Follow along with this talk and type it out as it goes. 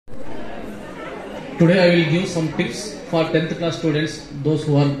Today I will give some tips for 10th class students, those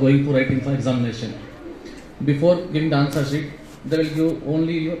who are going to writing for examination. Before giving the answer sheet, they will give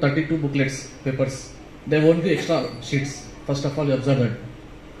only 32 booklets, papers. They won't give extra sheets. First of all, you observe that.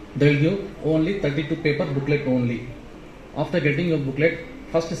 They will give only 32 paper booklet only. After getting your booklet,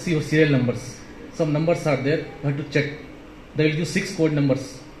 first see your serial numbers. Some numbers are there, you have to check. They will give 6 code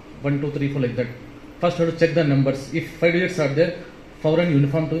numbers, 1, 2, 3, 4 like that. First you have to check the numbers. If 5 digits are there, forward and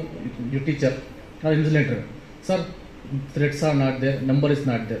uniform to your teacher or invigilator. Sir, threads are not there, number is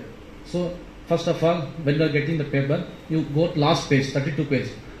not there. So first of all, when you are getting the paper, you go to last page, 32 page,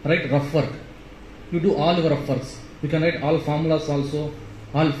 write rough work. You do all your rough works. You can write all formulas also,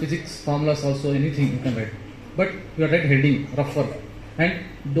 all physics formulas also, anything you can write. But you write heading, rough work. And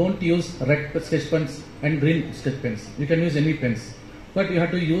don't use red sketch pens and green sketch pens. You can use any pens. But you have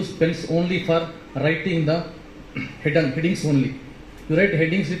to use pens only for writing the headings only. You write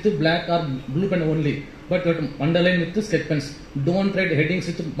headings with black or blue pen only, but you have to underline with the sketch pens. Don't write headings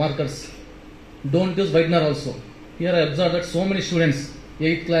with markers. Don't use whitener also. Here I observe that so many students,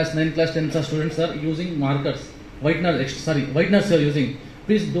 8th class, 9th class, 10th class students are using markers. Whiteners are using.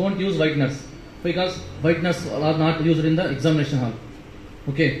 Please don't use whiteners, because whiteners are not used in the examination hall.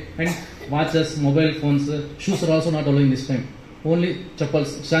 Okay, and watches, mobile phones, shoes are also not allowing this time. Only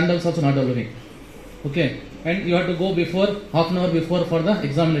chappals, sandals also not allowing. Okay, and you have to go before, half an hour before for the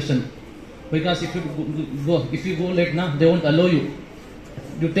examination, because if you go late now, they won't allow you.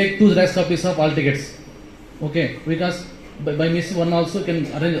 You take 2 Xerox copies of all tickets. Okay, because by missing one also you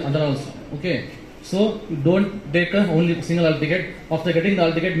can arrange other also. Okay, so you don't take only single hall ticket. After getting the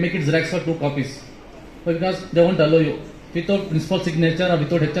hall ticket, make it Xerox for 2 copies, because they won't allow you. Without principal signature or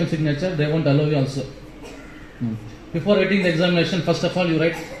without HM signature, they won't allow you also. Before writing the examination, first of all you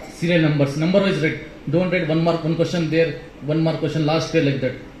write serial numbers, number wise write. Don't write 1 mark, 1 question there, 1 mark question last page like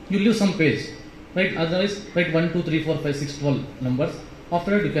that. You leave some page, right? Otherwise write 1, 2, 3, 4, 5, 6, 12 numbers.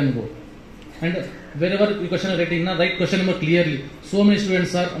 After that you can go. And wherever you question are writing, write question number clearly. So many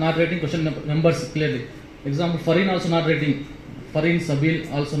students are not writing question numbers clearly. Example, Farin also not writing. Farin,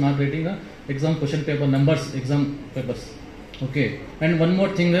 Sabil also not writing the exam question paper numbers, exam papers. Okay. And one more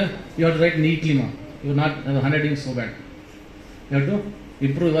thing, you have to write neatly, ma. You are not handwriting so bad. You have to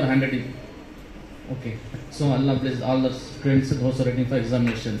improve your handwriting. Okay. So Allah bless all the students who are writing for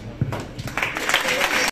examination.